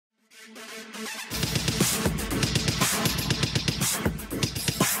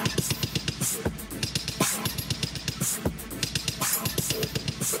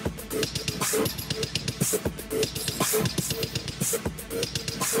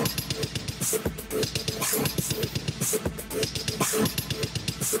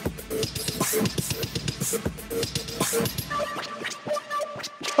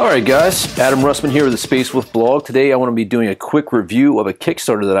Alright guys, Adam Russman here with the Space Wolf blog. Today I want to be doing a quick review of a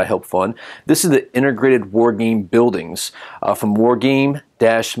Kickstarter that I helped fund. This is the Integrated Wargame Buildings from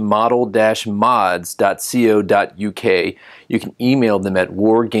wargame-model-mods.co.uk. You can email them at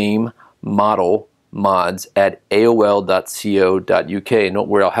wargamemodelmods@aol.co.uk. And don't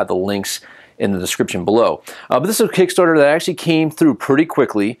worry, I'll have the links in the description below. But this is a Kickstarter that actually came through pretty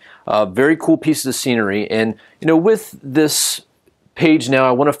quickly. Very cool pieces of scenery, and with this page now,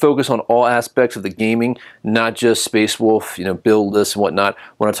 I want to focus on all aspects of the gaming, not just Space Wolf, build lists and whatnot. I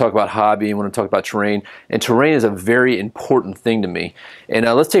want to talk about hobby, I want to talk about terrain, and terrain is a very important thing to me. And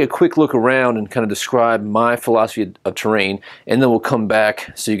let's take a quick look around and kind of describe my philosophy of terrain, and then we'll come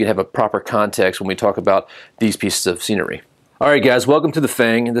back so you can have a proper context when we talk about these pieces of scenery. Alright guys, welcome to the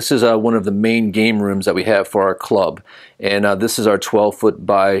Fang. This is one of the main game rooms that we have for our club, and this is our 12-foot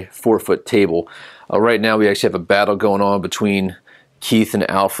by 4-foot table. Right now we actually have a battle going on between Keith and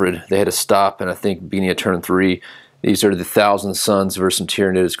Alfred. They had to stop, and I think beginning of turn 3. These are the Thousand Suns versus some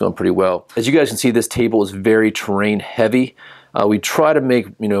Tyranid. It's going pretty well. As you guys can see, this table is very terrain heavy. We try to make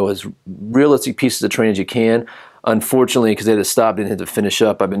as realistic pieces of terrain as you can. Unfortunately, because they had to stop, didn't have to finish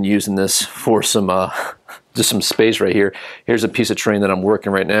up, I've been using this for some just some space right here. Here's a piece of terrain that I'm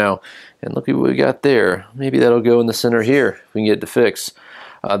working right now, and look at what we got there. Maybe that'll go in the center here if we can get it to fix.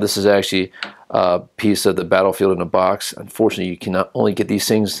 This is actually a piece of the battlefield in a box. Unfortunately, you cannot only get these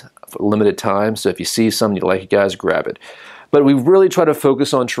things for a limited time, so if you see something you like, you guys grab it. But we really try to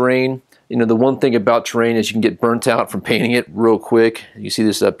focus on terrain. The one thing about terrain is you can get burnt out from painting it real quick. You see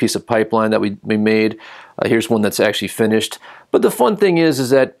this piece of pipeline that we made. Here's one that's actually finished. But the fun thing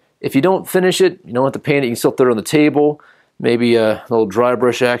is that if you don't finish it, you don't have to paint it, you can still throw it on the table. Maybe a little dry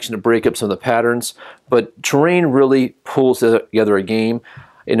brush action to break up some of the patterns. But terrain really pulls together a game.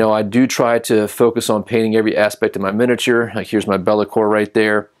 I do try to focus on painting every aspect of my miniature. Like here's my Bellicor right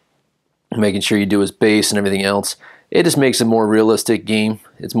there. Making sure you do his base and everything else. It just makes a more realistic game.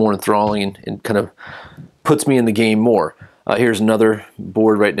 It's more enthralling and kind of puts me in the game more. Here's another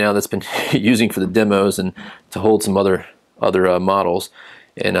board right now that's been using for the demos and to hold some other models.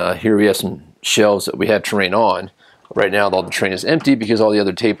 And here we have some shelves that we have terrain on. Right now all the terrain is empty because all the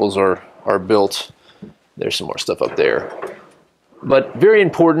other tables are built. There's some more stuff up there. But very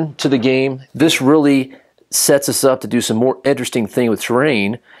important to the game. This really sets us up to do some more interesting thing with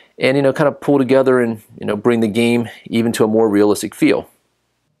terrain and kind of pull together and bring the game even to a more realistic feel.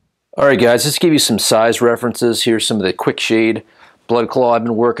 Alright guys, just to give you some size references. Here's some of the quick shade Blood Claw I've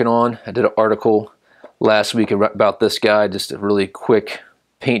been working on. I did an article last week about this guy, just a really quick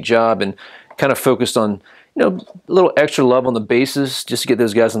paint job, and kind of focused on a little extra love on the bases just to get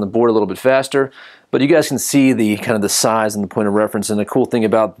those guys on the board a little bit faster. But you guys can see the kind of the size and the point of reference. And the cool thing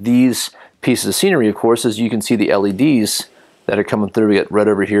about these pieces of scenery, of course, is you can see the LEDs that are coming through. We got red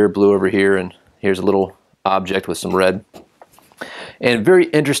over here, blue over here, and here's a little object with some red. And very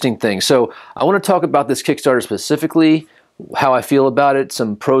interesting thing. So I want to talk about this Kickstarter specifically, how I feel about it,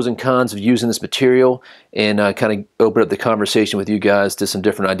 some pros and cons of using this material, and kind of open up the conversation with you guys to some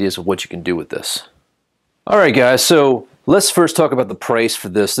different ideas of what you can do with this. Alright guys, so let's first talk about the price for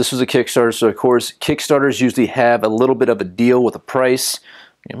this. This was a Kickstarter, so of course Kickstarters usually have a little bit of a deal with a price.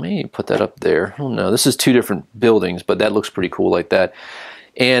 Maybe put that up there. Oh no, this is two different buildings, but that looks pretty cool like that.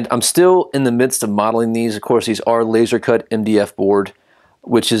 And I'm still in the midst of modeling these. Of course, these are laser cut MDF board,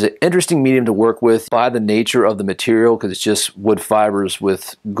 which is an interesting medium to work with by the nature of the material, because it's just wood fibers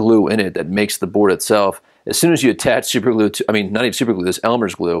with glue in it that makes the board itself. As soon as you attach super glue to, not even super glue, this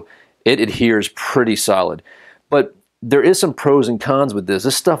Elmer's glue, it adheres pretty solid. But there is some pros and cons with this.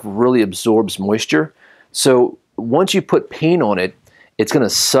 This stuff really absorbs moisture. So once you put paint on it, it's going to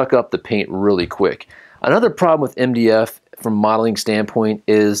suck up the paint really quick. Another problem with MDF from a modeling standpoint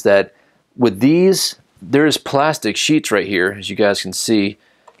is that with these, there's plastic sheets right here, as you guys can see,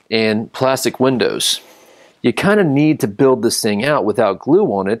 and plastic windows. You kind of need to build this thing out without glue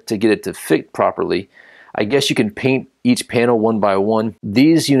on it to get it to fit properly. I guess you can paint each panel one by one.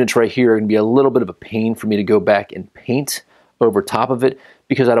 These units right here are going to be a little bit of a pain for me to go back and paint over top of it,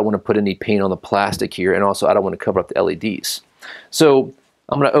 because I don't want to put any paint on the plastic here, and also I don't want to cover up the LEDs. So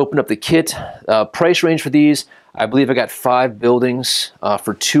I'm going to open up the kit. Price range for these, I believe I got 5 buildings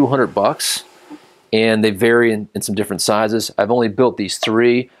for $200. and they vary in some different sizes. I've only built these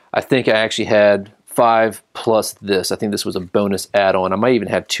 3. I think I actually had 5 plus this. I think this was a bonus add-on. I might even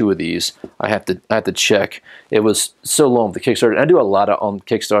have 2 of these. I have to check. It was so long with the Kickstarter. And I do a lot on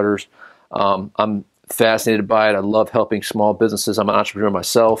Kickstarters. I'm fascinated by it. I love helping small businesses. I'm an entrepreneur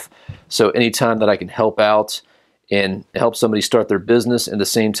myself, so anytime that I can help out and help somebody start their business and at the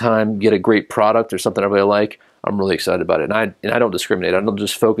same time get a great product or something I really like, I'm really excited about it. And I don't discriminate. I don't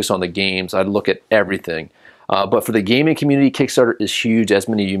just focus on the games. I look at everything. But for the gaming community, Kickstarter is huge, as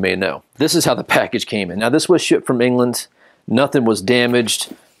many of you may know. This is how the package came in. Now, this was shipped from England. Nothing was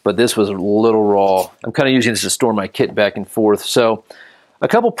damaged, but this was a little raw. I'm kind of using this to store my kit back and forth. So a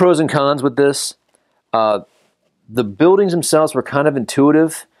couple pros and cons with this. The buildings themselves were kind of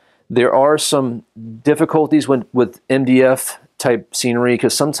intuitive. There are some difficulties with MDF type scenery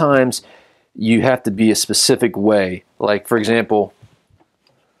because sometimes you have to be a specific way. Like, for example,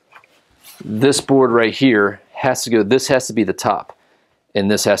 this board right here has to go, this has to be the top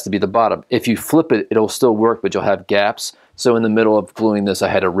and this has to be the bottom. If you flip it, it'll still work, but you'll have gaps. So in the middle of gluing this, I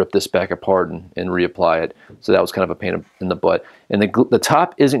had to rip this back apart and reapply it. So that was kind of a pain in the butt. And the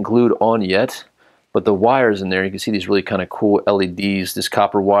top isn't glued on yet, but the wires in there, you can see these really kind of cool LEDs, these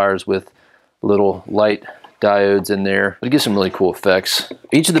copper wires with little light diodes in there. It gives some really cool effects.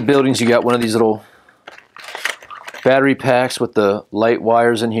 Each of the buildings, you got one of these little battery packs with the light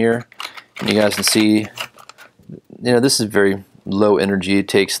wires in here. And you guys can see, you know, this is very low energy. It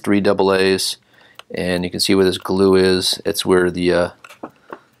takes 3 AA's, and you can see where this glue is. It's where the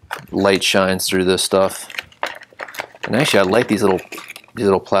light shines through this stuff. And actually, I like these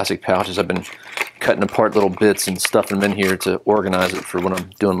little plastic pouches. I've been cutting apart little bits and stuffing them in here to organize it for when I'm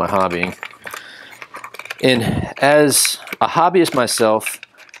doing my hobbying. And as a hobbyist myself,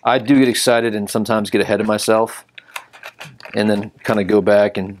 I do get excited and sometimes get ahead of myself and then kind of go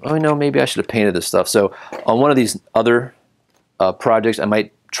back and, oh no, maybe I should have painted this stuff. So on one of these other projects, I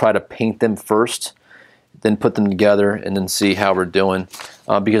might try to paint them first, then put them together and then see how we're doing.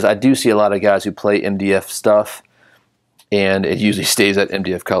 Because I do see a lot of guys who play MDF stuff and it usually stays at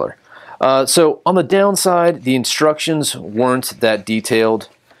MDF color. So on the downside, the instructions weren't that detailed.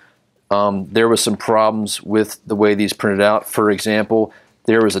 There was some problems with the way these printed out. For example,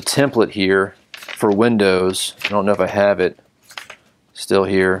 there was a template here for Windows. I don't know if I have it still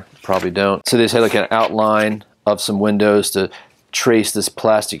here. Probably don't. So they just had like an outline of some windows to trace this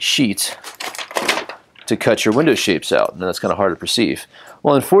plastic sheet to cut your window shapes out. And that's kind of hard to perceive.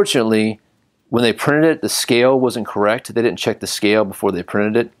 Well, unfortunately, when they printed it, the scale wasn't correct. They didn't check the scale before they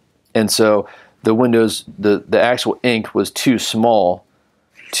printed it. And so the windows, the actual ink was too small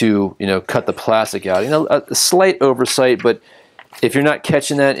to, you know, cut the plastic out. You know, a slight oversight, but if you're not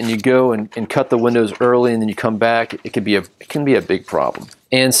catching that and you go and cut the windows early and then you come back, it can be a big problem.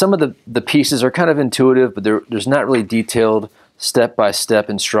 And some of the pieces are kind of intuitive, but there's not really detailed step-by-step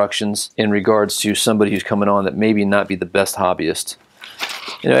instructions in regards to somebody who's coming on that maybe not be the best hobbyist.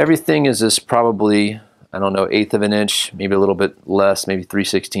 You know, everything is this probably, I don't know, 1/8 of an inch, maybe a little bit less, maybe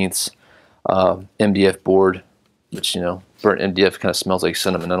 3/16 MDF board, which, you know, burnt MDF kind of smells like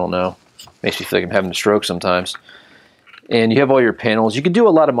cinnamon. I don't know. Makes me feel like I'm having a stroke sometimes. And you have all your panels. You can do a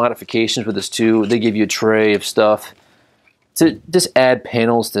lot of modifications with this too. They give you a tray of stuff to just add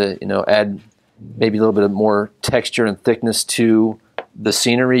panels to, you know, add maybe a little bit of more texture and thickness to the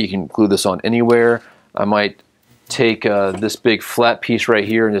scenery. You can glue this on anywhere. I might take this big flat piece right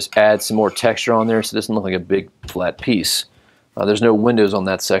here and just add some more texture on there so it doesn't look like a big flat piece. There's no windows on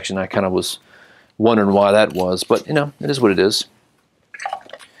that section. I kind of was wondering why that was, but you know, it is what it is.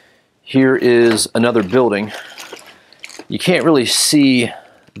 Here is another building. You can't really see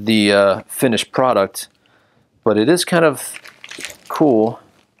the finished product, but it is kind of cool.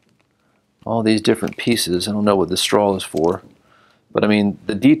 All these different pieces. I don't know what this straw is for, but I mean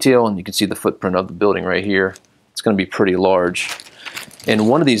the detail, and you can see the footprint of the building right here. It's going to be pretty large. And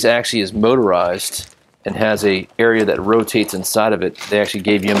one of these actually is motorized and has a area that rotates inside of it. They actually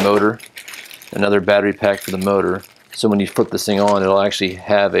gave you a motor, another battery pack for the motor. So when you flip this thing on, it'll actually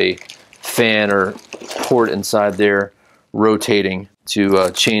have a fan or port inside there rotating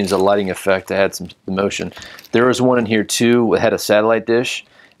to change the lighting effect to add some motion. There was one in here too that had a satellite dish,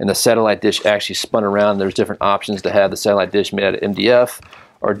 and the satellite dish actually spun around. There's different options to have the satellite dish made out of MDF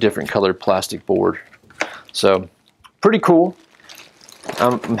or different colored plastic board. So pretty cool.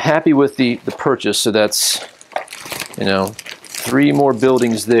 I'm happy with the purchase. So that's, you know, 3 more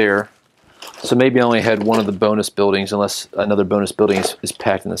buildings there. So maybe I only had one of the bonus buildings, unless another bonus building is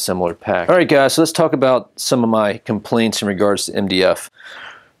packed in a similar pack. All right, guys, so let's talk about some of my complaints in regards to MDF.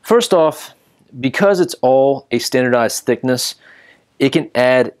 First off, because it's all a standardized thickness, it can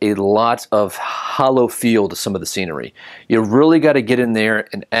add a lot of hollow feel to some of the scenery. You really got to get in there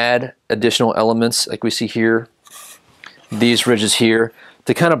and add additional elements like we see here, these ridges here,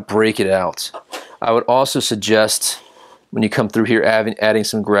 to kind of break it out. I would also suggest when you come through here adding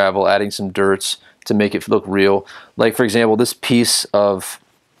some gravel, adding some dirts to make it look real. Like for example, this piece of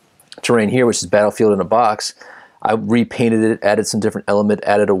terrain here, which is Battlefield in a Box, I repainted it, added some different element,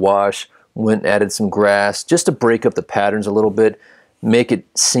 added a wash, went and added some grass just to break up the patterns a little bit, make it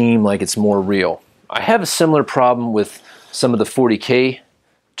seem like it's more real. I have a similar problem with some of the 40K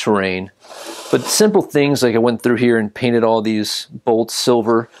terrain, but simple things like I went through here and painted all these bolts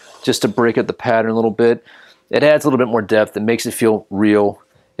silver just to break up the pattern a little bit. It adds a little bit more depth. It makes it feel real.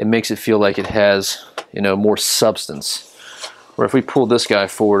 It makes it feel like it has, you know, more substance. Or if we pull this guy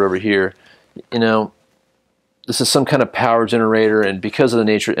forward over here, you know, this is some kind of power generator, and because of the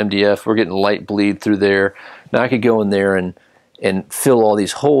nature of MDF, we're getting light bleed through there. Now I could go in there and fill all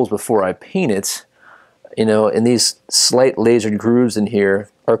these holes before I paint it, you know, and these slight lasered grooves in here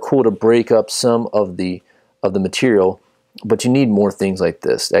are cool to break up some of the material, but you need more things like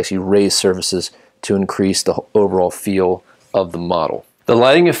this to actually raise surfaces to increase the overall feel of the model. The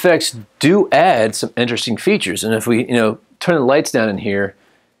lighting effects do add some interesting features, and if we, you know, turn the lights down in here,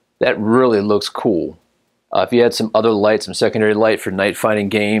 that really looks cool. If you had some other light, some secondary light for night fighting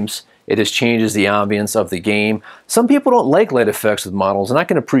games, it just changes the ambience of the game. Some people don't like light effects with models, and I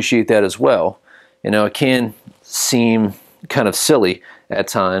can appreciate that as well. You know, it can seem kind of silly at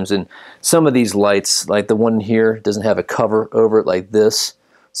times, and some of these lights, like the one here, doesn't have a cover over it like this,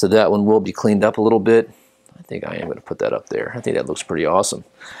 so that one will be cleaned up a little bit. I think I am going to put that up there. I think that looks pretty awesome.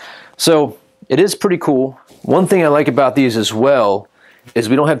 So it is pretty cool. One thing I like about these as well is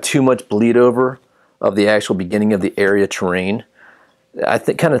we don't have too much bleed over of the actual beginning of the area terrain. I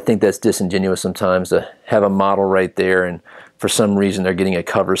kind of think that's disingenuous sometimes to have a model right there and for some reason they're getting a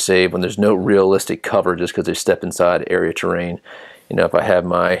cover save when there's no realistic cover just because they step inside area terrain. You know, if I have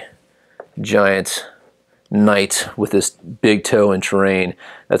my giant knight with this big toe in terrain,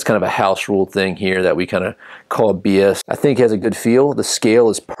 that's kind of a house rule thing here that we kind of call BS. I think it has a good feel. The scale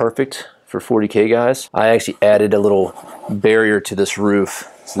is perfect for 40K guys. I actually added a little barrier to this roof,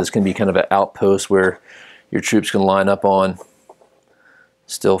 so this can be kind of an outpost where your troops can line up on,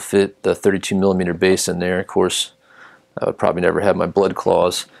 still fit the 32mm base in there. Of course, I would probably never have my blood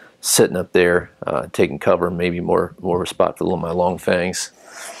claws sitting up there taking cover, maybe more of a spot for my long fangs.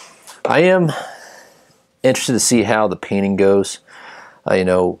 I am interested to see how the painting goes. You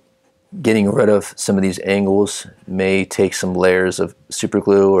know, getting rid of some of these angles may take some layers of super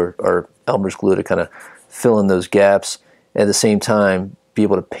glue or Elmer's glue to kind of fill in those gaps. At the same time, be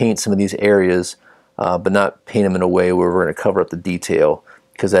able to paint some of these areas, but not paint them in a way where we're going to cover up the detail,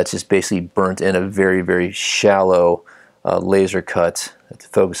 because that's just basically burnt in a very, very shallow laser cut that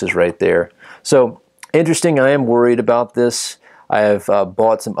focuses right there. So interesting. I am worried about this. I have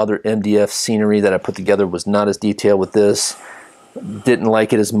bought some other MDF scenery that I put together, was not as detailed with this, didn't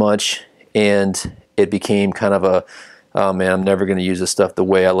like it as much, and it became kind of a, oh man, I'm never going to use this stuff the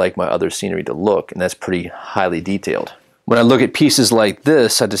way I like my other scenery to look, and that's pretty highly detailed. When I look at pieces like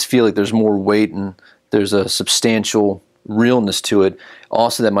this, I just feel like there's more weight and there's a substantial realness to it.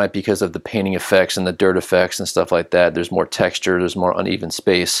 Also, that might be because of the painting effects and the dirt effects and stuff like that. There's more texture, there's more uneven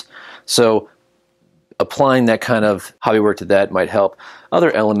space. So applying that kind of hobby work to that might help.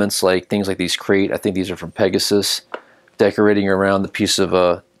 Other elements like things like these crate, I think these are from Pegasus. Decorating around the piece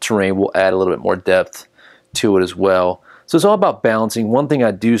of terrain will add a little bit more depth to it as well. So it's all about balancing. One thing I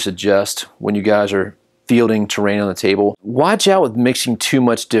do suggest when you guys are fielding terrain on the table, watch out with mixing too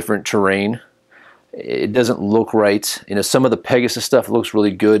much different terrain. It doesn't look right. You know, some of the Pegasus stuff looks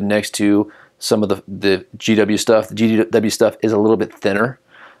really good next to some of the GW stuff. The GW stuff is a little bit thinner,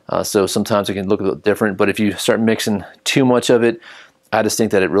 so sometimes it can look a little different. But if you start mixing too much of it, I just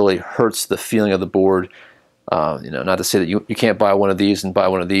think that it really hurts the feeling of the board. You know, not to say that you can't buy one of these and buy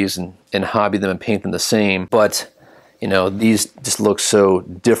one of these and hobby them and paint them the same, but you know, these just look so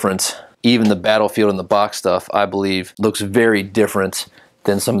different. Even the Battlefield and the Box stuff, I believe, looks very different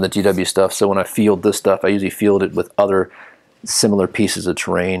than some of the GW stuff. So when I field this stuff, I usually field it with other similar pieces of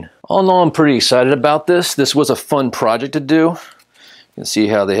terrain. All in all, I'm pretty excited about this. This was a fun project to do. You can see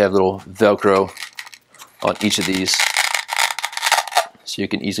how they have little Velcro on each of these, so you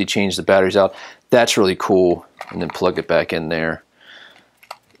can easily change the batteries out. That's really cool. And then plug it back in there.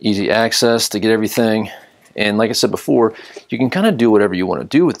 Easy access to get everything. And like I said before, you can kind of do whatever you want to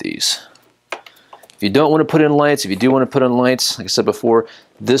do with these. If you don't want to put in lights, if you do want to put in lights, like I said before,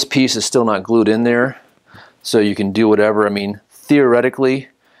 this piece is still not glued in there, so you can do whatever. I mean, theoretically,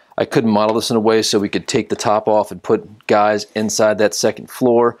 I couldn't model this in a way so we could take the top off and put guys inside that second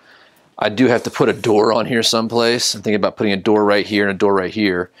floor. I do have to put a door on here someplace. I'm thinking about putting a door right here and a door right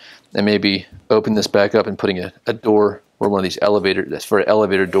here, and maybe open this back up and putting a door where one of these elevators, for an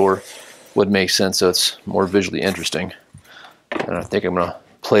elevator door, would make sense so it's more visually interesting. And I think I'm going to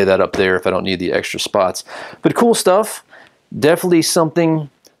play that up there if I don't need the extra spots. But cool stuff. Definitely something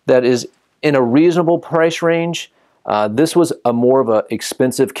that is in a reasonable price range. This was a more of an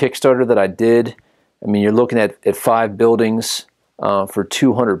expensive Kickstarter that I did. I mean, you're looking at 5 buildings for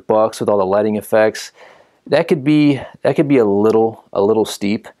 $200 with all the lighting effects. That could be a little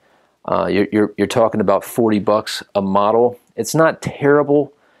steep. You're talking about $40 a model. It's not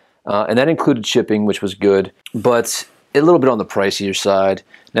terrible, and that included shipping, which was good, but a little bit on the pricier side.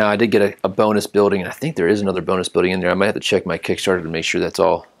 Now, I did get a bonus building, and I think there is another bonus building in there. I might have to check my Kickstarter to make sure that's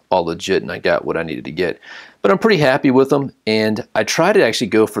all legit and I got what I needed to get. But I'm pretty happy with them, and I try to actually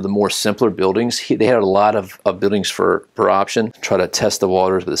go for the more simpler buildings. They had a lot of buildings per option. Try to test the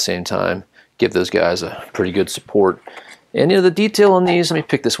waters, but at the same time, give those guys a pretty good support. And you know, the detail on these, let me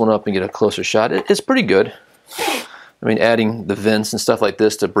pick this one up and get a closer shot. It's pretty good. I mean, adding the vents and stuff like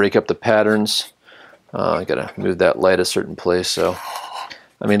this to break up the patterns. I gotta move that light a certain place. So,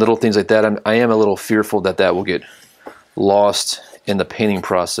 I mean, little things like that. I am a little fearful that that will get lost in the painting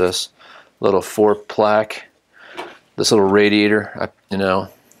process. Little fork plaque. This little radiator, you know,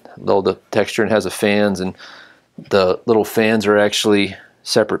 all the texture, and has the fans, and the little fans are actually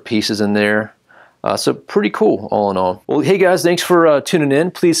separate pieces in there. So pretty cool, all in all. Well, hey guys, thanks for tuning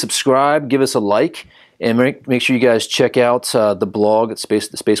in. Please subscribe, give us a like, and make sure you guys check out the blog, the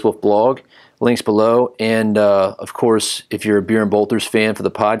Space Wolf blog. Links below. And of course, if you're a Beer and Bolters fan for the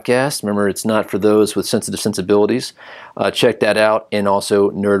podcast, remember it's not for those with sensitive sensibilities. Check that out, and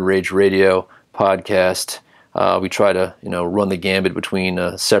also Nerd Rage Radio podcast. We try to, you know, run the gambit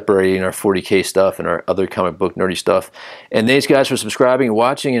between separating our 40K stuff and our other comic book nerdy stuff. And thanks guys for subscribing and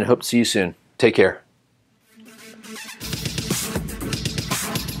watching, and hope to see you soon. Take care.